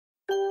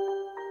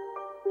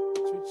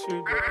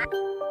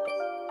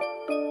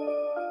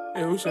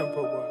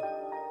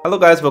Hello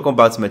guys, welcome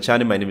back to my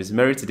channel. My name is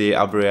Mary. Today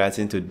I'll be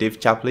reacting to Dave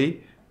Chappelle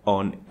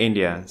on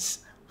Indians.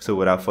 So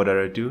without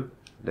further ado,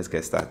 let's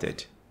get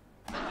started.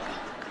 You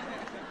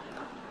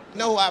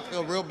know who I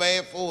feel real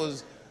bad for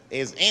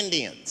is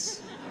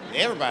Indians.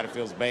 Everybody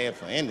feels bad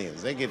for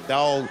Indians. They get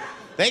dogged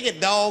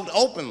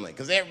openly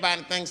because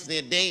everybody thinks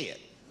they're dead.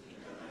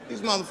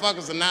 These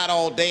motherfuckers are not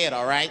all dead,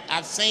 all right?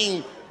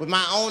 With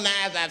my own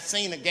eyes, I've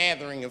seen a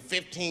gathering of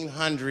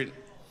 1,500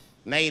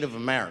 Native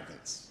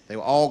Americans. They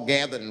were all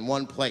gathered in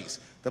one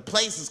place. The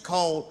place is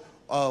called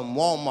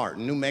Walmart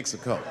in New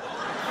Mexico.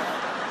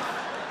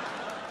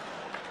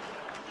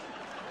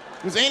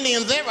 There's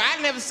Indians everywhere.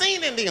 I'd never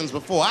seen Indians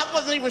before. I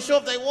wasn't even sure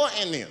if they were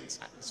Indians.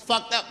 It's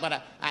fucked up, but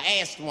I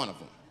asked one of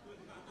them.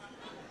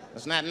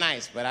 It's not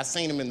nice, but I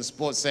seen him in the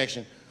sports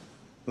section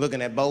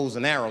looking at bows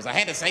and arrows. I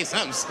had to say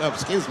something,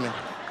 excuse me.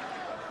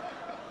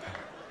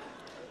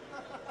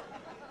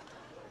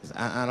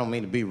 I don't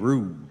mean to be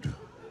rude.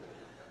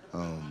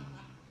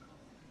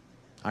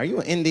 Are you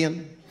an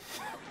Indian?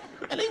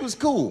 And he was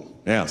cool.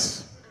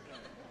 Yes.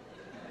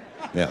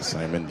 Yes,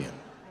 I'm Indian.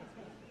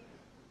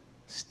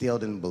 Still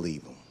didn't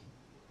believe him.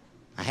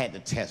 I had to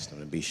test him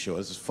to be sure.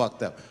 This is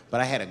fucked up. But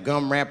I had a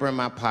gum wrapper in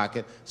my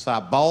pocket, so I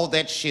balled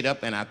that shit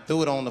up and I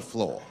threw it on the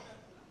floor.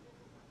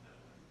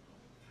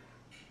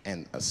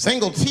 And a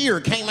single tear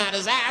came out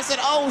his eye. I said,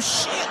 oh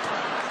shit.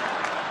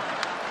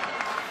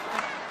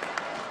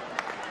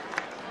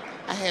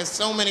 I had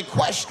so many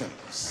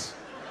questions.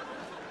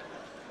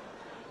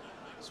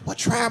 So what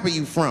tribe are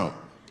you from?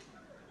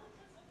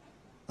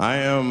 I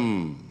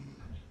am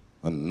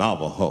a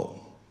Navajo.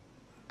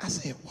 I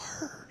said,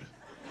 word.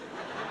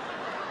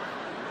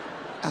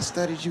 I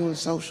studied you in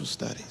social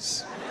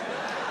studies.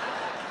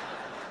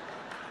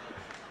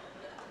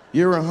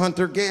 You're a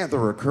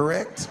hunter-gatherer,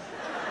 correct?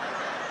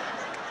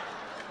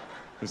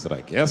 He said,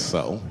 I guess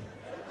so.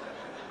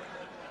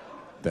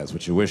 That's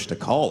what you wish to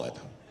call it.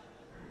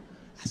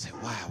 I said,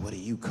 why? What do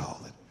you call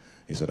it?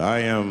 He said, I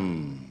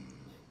am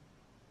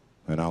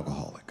an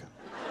alcoholic.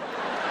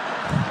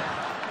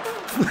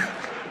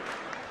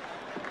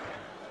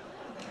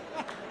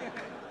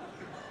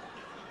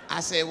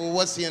 I said, well,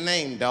 what's your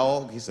name,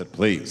 dog? He said,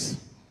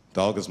 please.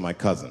 Dog is my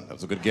cousin. That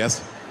was a good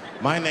guess.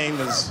 My name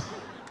is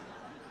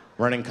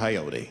Running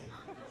Coyote.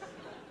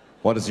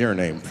 What is your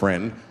name,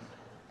 friend?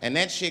 And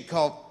that shit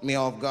caught me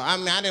off guard. I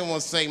mean, I didn't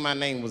want to say my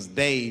name was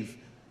Dave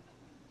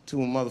to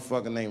a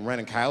motherfucker named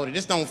Running Coyote.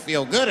 This don't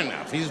feel good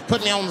enough. He just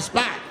put me on the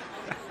spot.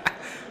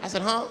 I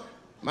said, huh?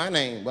 My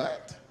name,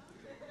 what?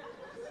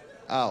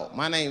 Oh,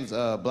 my name's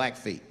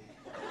Blackfeet.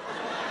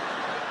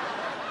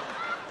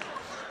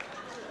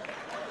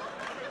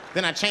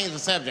 Then I changed the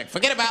subject.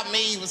 Forget about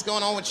me, what's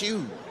going on with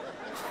you?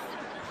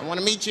 I want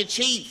to meet your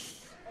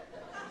chief.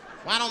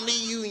 Why don't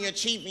me, you, and your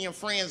chief and your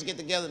friends get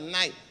together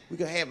tonight? We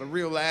could have a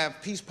real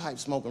live peace pipe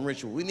smoking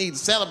ritual. We need to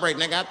celebrate,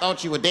 nigga. I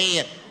thought you were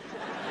dead.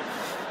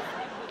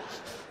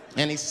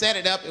 And he set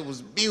it up. It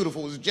was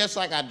beautiful. It was just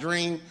like I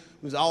dreamed.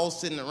 We was all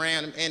sitting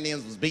around. Them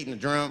Indians was beating the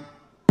drum.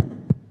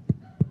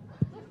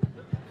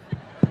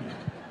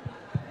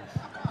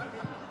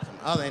 Some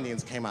other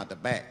Indians came out the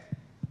back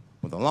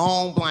with a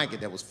long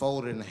blanket that was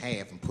folded in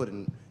half and put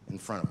in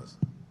front of us.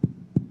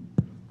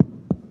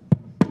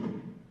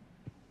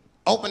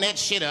 Open that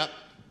shit up,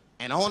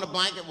 and on the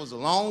blanket was a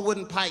long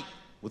wooden pipe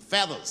with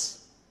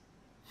feathers.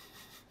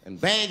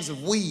 And bags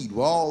of weed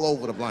were all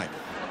over the blanket.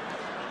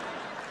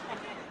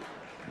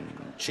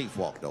 Chief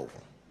walked over.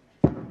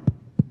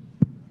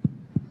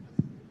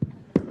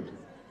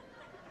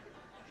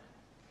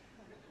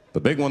 The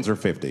big ones are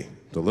 50.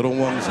 The little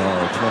ones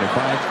are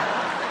 25.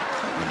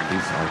 And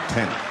these are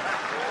 10.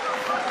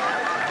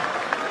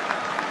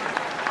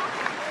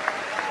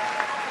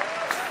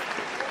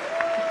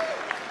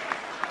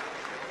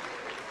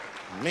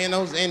 Me and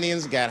those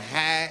Indians got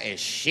high as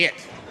shit.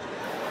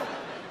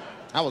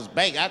 I was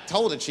baked. I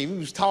told the chief, he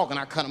was talking,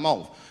 I cut him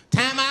off.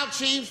 Time out,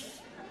 chief.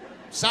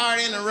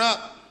 Sorry to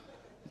interrupt.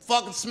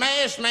 Fucking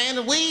smashed, man.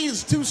 The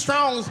weed's too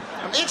strong.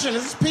 I'm itching.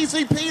 This is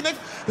PCP.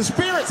 The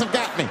spirits have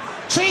got me.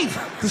 Chief,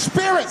 the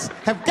spirits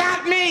have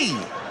got me.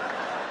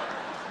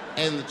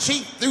 And the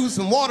chief threw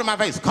some water in my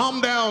face. Calm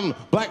down,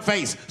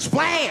 blackface.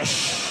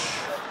 Splash.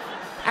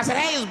 I said,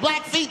 hey, it's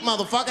Blackfeet,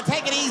 motherfucker.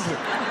 Take it easy.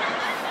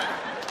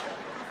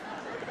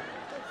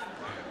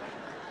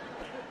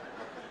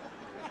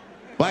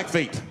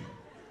 Blackfeet,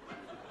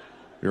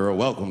 you're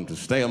welcome to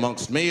stay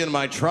amongst me and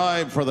my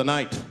tribe for the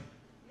night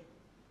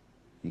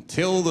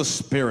until the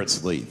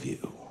spirits leave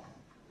you.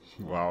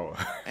 Wow.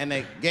 And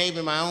they gave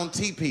me my own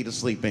teepee to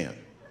sleep in,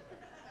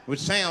 which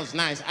sounds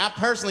nice. I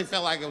personally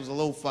felt like it was a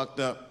little fucked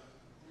up,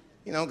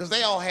 you know, because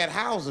they all had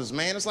houses,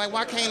 man. It's like,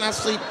 why can't I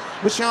sleep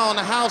with y'all in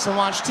the house and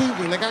watch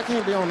TV? Like, I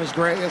can't be on this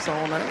grass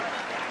all night.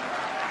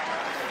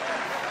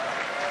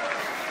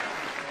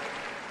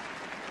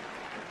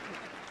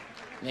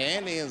 Yeah,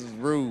 Indians is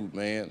rude,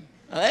 man.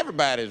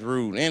 Everybody's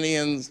rude.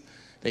 Indians,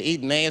 they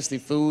eat nasty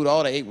food.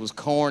 All they ate was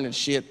corn and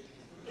shit.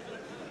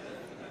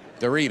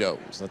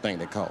 Doritos, I think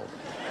they call it.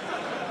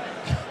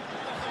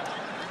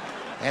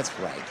 That's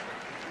right.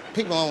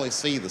 People only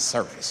see the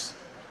surface.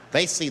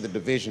 They see the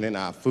division in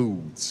our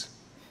foods.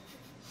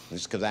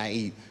 Just because I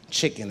eat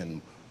chicken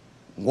and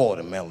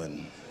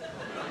watermelon.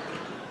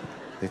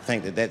 They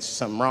think that that's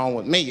something wrong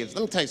with me. Let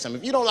me tell you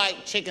something. If you don't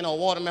like chicken or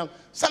watermelon,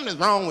 something is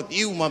wrong with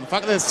you,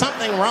 motherfucker. There's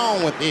something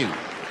wrong with you.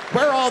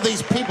 Where are all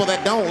these people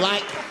that don't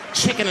like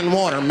chicken and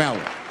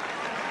watermelon?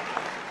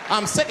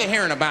 I'm sick of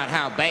hearing about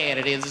how bad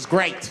it is. It's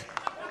great.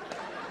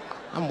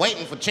 I'm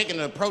waiting for chicken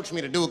to approach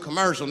me to do a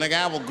commercial,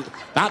 nigga.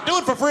 I'll do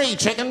it for free,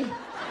 chicken.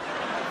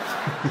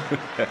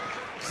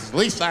 It's the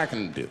least I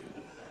can do.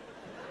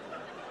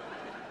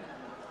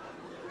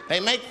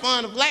 They make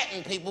fun of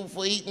Latin people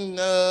for eating,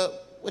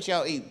 what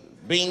y'all eat?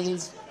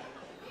 Beans,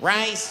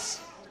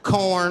 rice,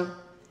 corn.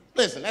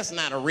 Listen, that's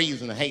not a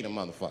reason to hate a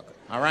motherfucker,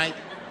 all right?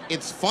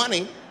 It's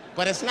funny,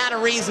 but it's not a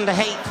reason to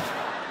hate.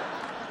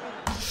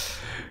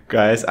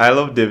 Guys, I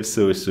love Dave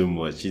so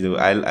much. You know,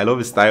 I love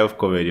his style of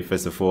comedy.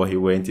 First of all, he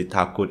went, he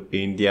tackled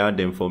India,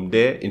 then from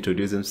there,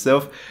 introduced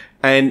himself,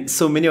 and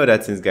so many other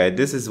things, guys.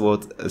 This is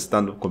what a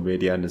stand-up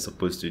comedian is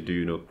supposed to do,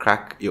 you know,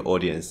 crack your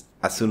audience.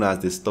 As soon as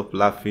they stop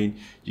laughing,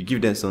 you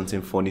give them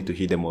something funny to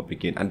hit them up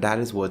again. And that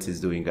is what he's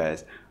doing,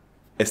 guys.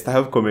 A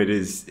style of comedy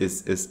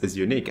is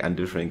unique and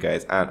different,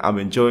 guys, and I'm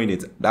enjoying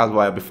it. That's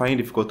why I'll be finding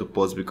it difficult to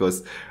pause,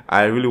 because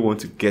I really want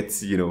to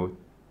get, you know,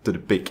 to the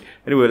peak.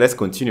 Anyway, let's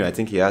continue. I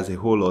think he has a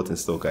whole lot in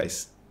store,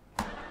 guys.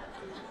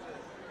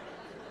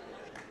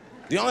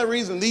 The only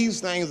reason these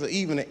things are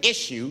even an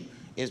issue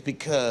is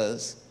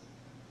because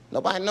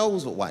nobody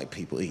knows what white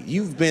people eat.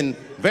 You've been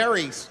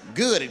very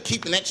good at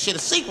keeping that shit a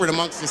secret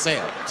amongst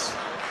yourselves.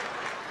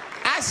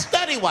 I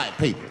study white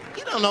people.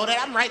 You don't know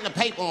that. I'm writing a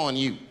paper on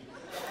you.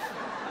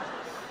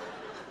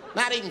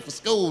 Not even for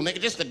school,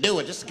 nigga, just to do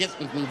it, just to get,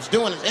 I'm just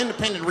doing this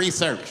independent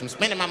research. I'm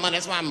spending my money,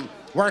 that's why I'm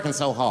working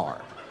so hard.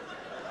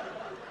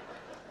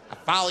 I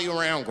follow you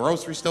around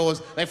grocery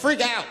stores. They freak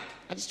out.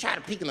 I just try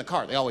to peek in the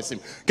cart. They always say,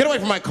 get away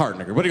from my cart,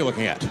 nigga. What are you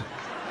looking at?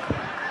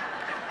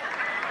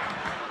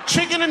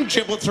 Chicken and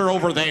giblets are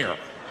over there.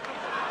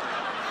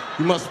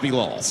 You must be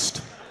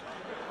lost.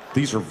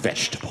 These are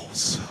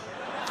vegetables.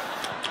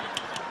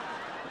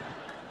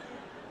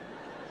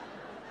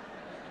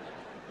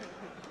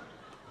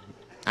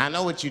 I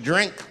know what you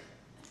drink.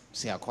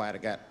 See how quiet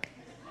it got?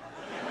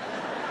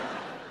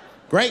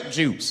 Grape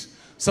juice.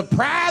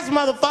 Surprise,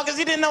 motherfuckers,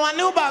 you didn't know I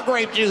knew about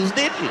grape juice,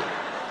 did you?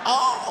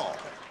 Oh,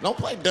 don't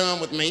play dumb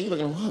with me. Look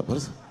at what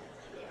is it?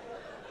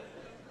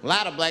 A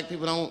lot of black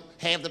people don't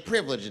have the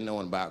privilege of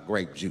knowing about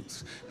grape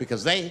juice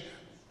because they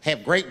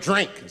have grape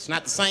drink. It's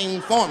not the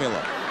same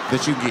formula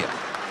that you get.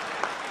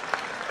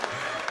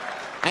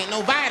 Ain't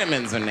no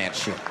vitamins in that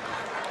shit.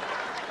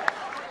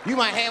 You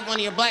might have one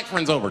of your black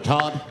friends over,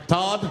 Todd.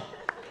 Todd,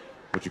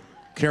 would you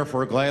care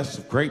for a glass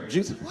of grape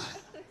juice? What?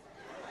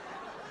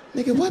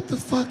 Nigga, what the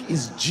fuck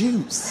is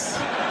juice?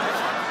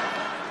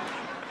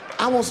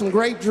 I want some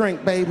grape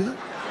drink, baby.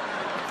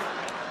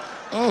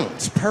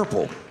 It's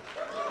purple.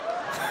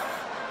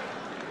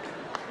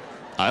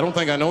 I don't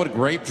think I know what a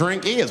grape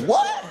drink is.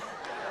 What?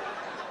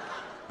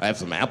 I have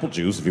some apple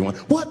juice if you want.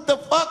 What the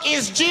fuck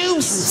is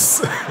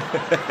juice?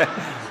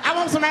 I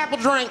want some apple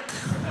drink.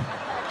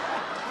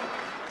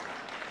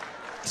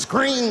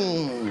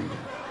 Scream.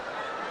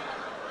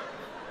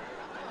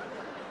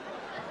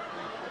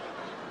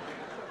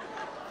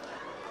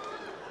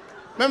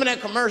 Remember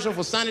that commercial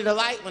for Sunny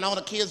Delight when all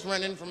the kids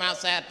run in from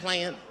outside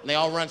playing? And they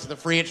all run to the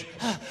fridge.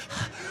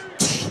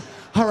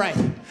 All right,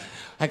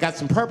 I got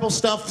some purple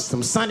stuff,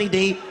 some Sunny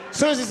D. As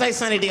soon as you say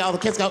Sunny D, all the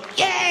kids go,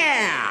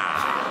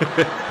 yeah!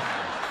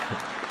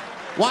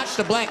 Watch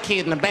the black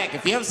kid in the back.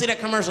 If you ever see that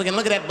commercial again,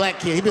 look at that black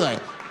kid. He'd be like,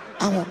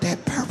 I want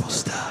that purple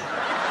stuff.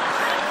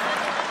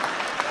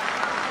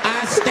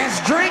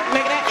 That's drink,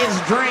 nigga, that is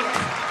drink.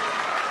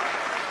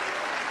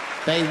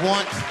 They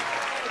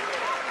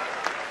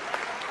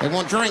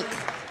want drink.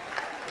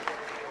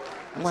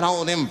 I want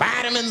all them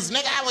vitamins,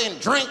 nigga, I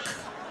want drink.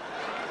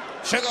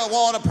 Sugar,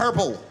 water,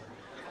 purple.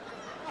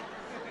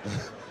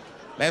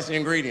 That's the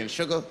ingredient,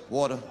 sugar,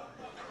 water,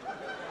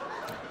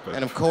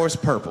 and of course,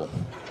 purple.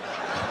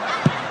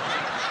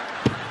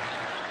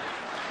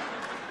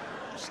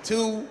 It's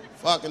too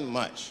fucking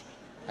much.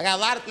 I got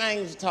a lot of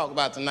things to talk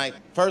about tonight.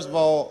 First of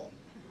all,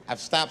 I've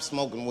stopped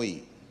smoking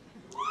weed.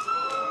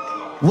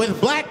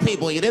 With black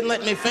people, you didn't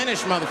let me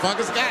finish,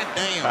 motherfuckers. God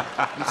damn.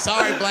 I'm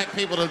sorry, black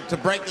people, to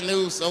break the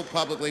news so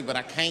publicly, but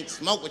I can't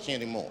smoke with you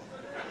anymore.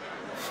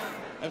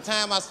 Every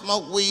time I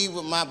smoke weed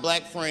with my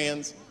black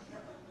friends,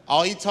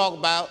 all you talk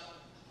about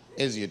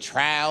is your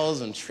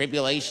trials and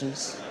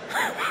tribulations.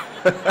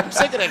 I'm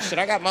sick of that shit.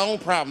 I got my own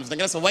problems. Nigga,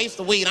 that's a waste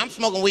of weed. I'm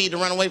smoking weed to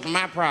run away from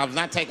my problems,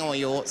 not take on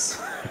yours.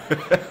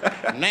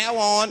 From now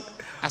on,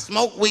 I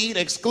smoke weed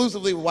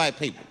exclusively with white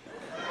people.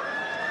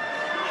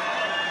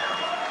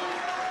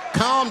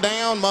 Calm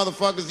down,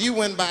 motherfuckers. You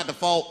win by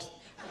default.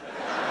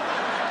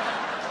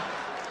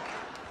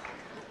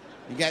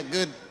 You got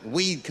good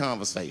weed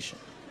conversation.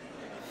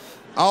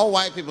 All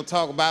white people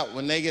talk about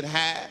when they get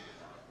high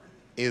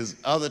is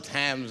other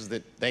times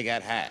that they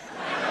got high.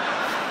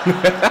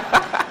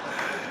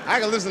 I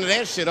can listen to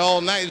that shit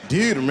all night.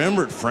 Dude,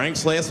 remember at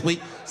Frank's last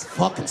week? It's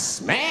fucking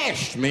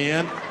smashed,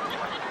 man.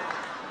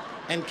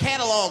 And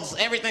catalogs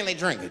everything they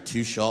drink.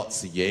 2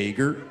 shots of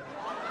Jaeger,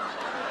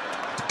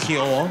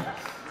 tequila,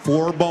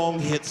 4 bong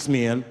hits,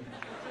 man,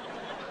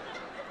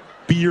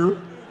 beer,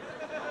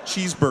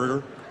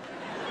 cheeseburger.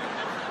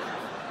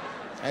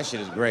 That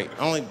shit is great.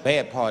 Only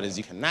bad part is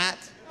you cannot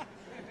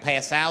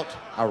pass out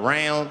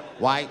around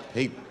white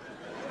people.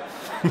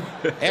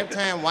 Every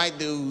time white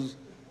dudes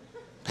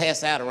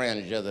pass out around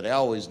each other, they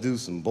always do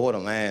some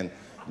borderline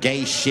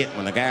gay shit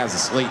when the guy's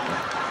asleep.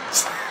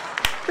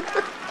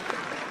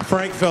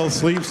 Frank fell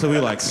asleep, so he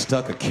like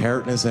stuck a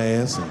carrot in his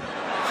ass and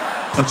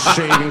put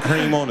shaving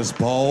cream on his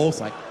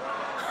balls. Like,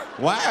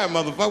 why,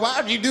 motherfucker?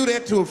 Why would you do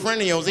that to a friend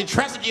of yours? He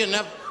trusted you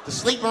enough to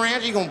sleep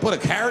around you. You gonna put a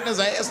carrot in his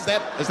ass?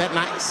 Is that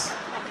nice?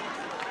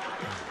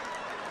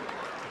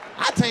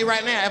 I tell you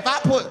right now, if I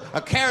put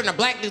a carrot in a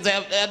black dude's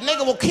ass, a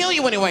nigga will kill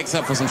you when he wakes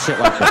up for some shit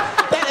like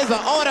that. That is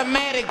an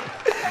automatic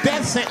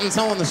death sentence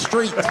on the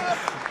street.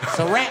 It's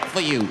a rap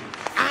for you.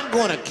 I'm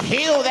gonna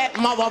kill that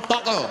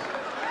motherfucker.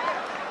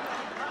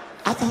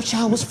 I thought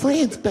y'all was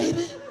friends,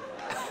 baby.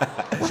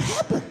 What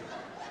happened?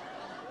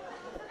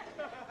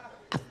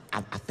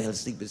 I fell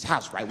asleep at his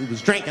house, right? We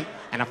was drinking,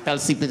 and I fell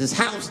asleep at his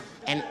house,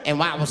 and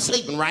while I was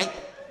sleeping, right?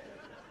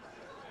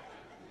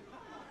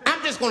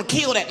 I'm just gonna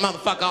kill that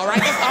motherfucker, all right?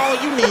 That's all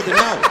you need to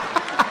know.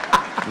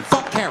 And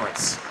fuck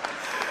carrots.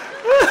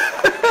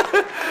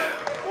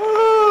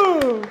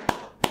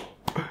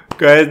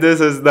 Guys,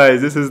 this is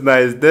nice. This is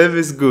nice. Dev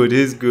is good.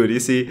 He's good. You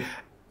see,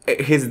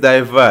 he's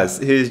diverse.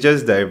 He's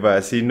just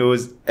diverse. He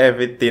knows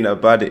everything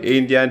about the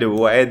Indian, the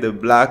white, the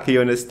black. He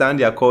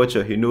understands their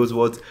culture. He knows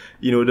what,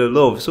 they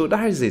love. So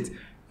that is it.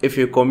 If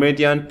you're a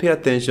comedian, pay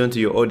attention to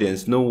your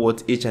audience. Know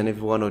what each and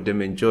every one of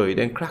them enjoy.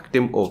 Then crack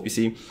them up. You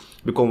see,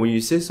 because when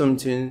you say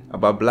something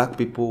about black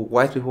people,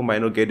 white people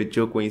might not get the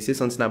joke. When you say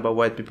something about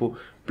white people,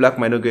 black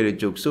might not get the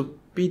joke. So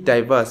be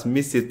diverse.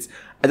 Miss it.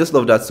 I just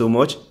love that so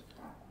much.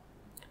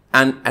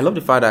 And I love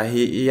the fact that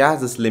he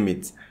has this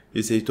limit.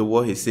 You see, to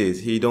what he says.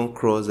 He don't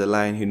cross the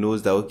line. He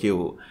knows that, okay,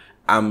 well,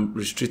 I'm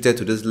restricted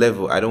to this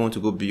level. I don't want to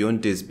go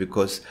beyond this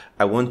because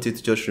I want it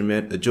to just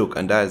remain a joke,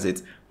 and that's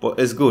it. But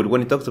it's good.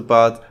 When he talks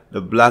about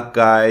the black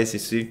guys, you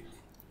see,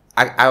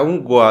 I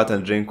won't go out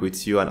and drink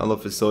with you and all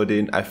of a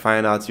sudden I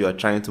find out you are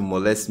trying to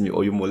molest me,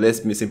 or you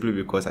molest me simply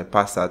because I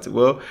passed out.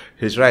 Well,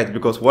 he's right,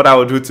 because what I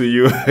will do to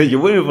you, you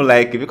wouldn't even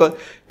like it, because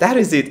that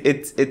is it.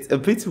 It's a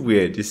bit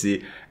weird, you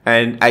see.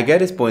 And I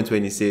get his point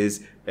when he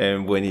says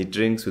when he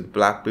drinks with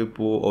black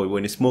people or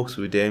when he smokes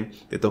with them,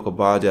 they talk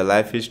about their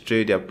life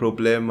history, their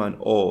problem and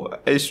all.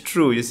 It's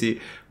true, you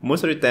see.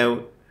 Most of the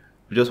time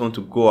we just want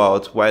to go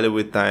out while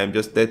away time,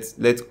 just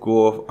let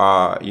go of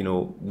our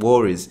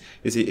worries.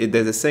 You see,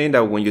 there's a saying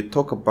that when you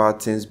talk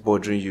about things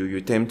bothering you,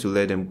 you tend to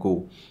let them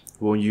go.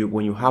 When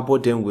you harbor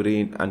them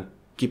within and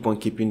keep on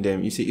keeping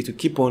them, you see, it will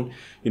keep on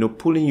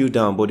pulling you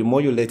down. But the more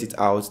you let it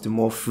out, the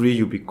more free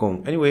you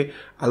become. Anyway,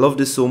 I love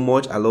this so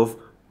much. I love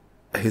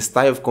his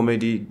style of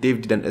comedy.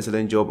 Dave did an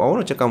excellent job. I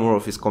want to check out more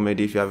of his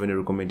comedy. If you have any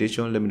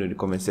recommendation, let me know in the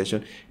comment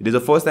section. If it is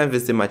the first time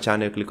visiting my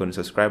channel, click on the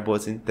subscribe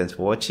button. Thanks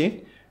for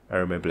watching. I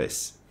remain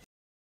blessed.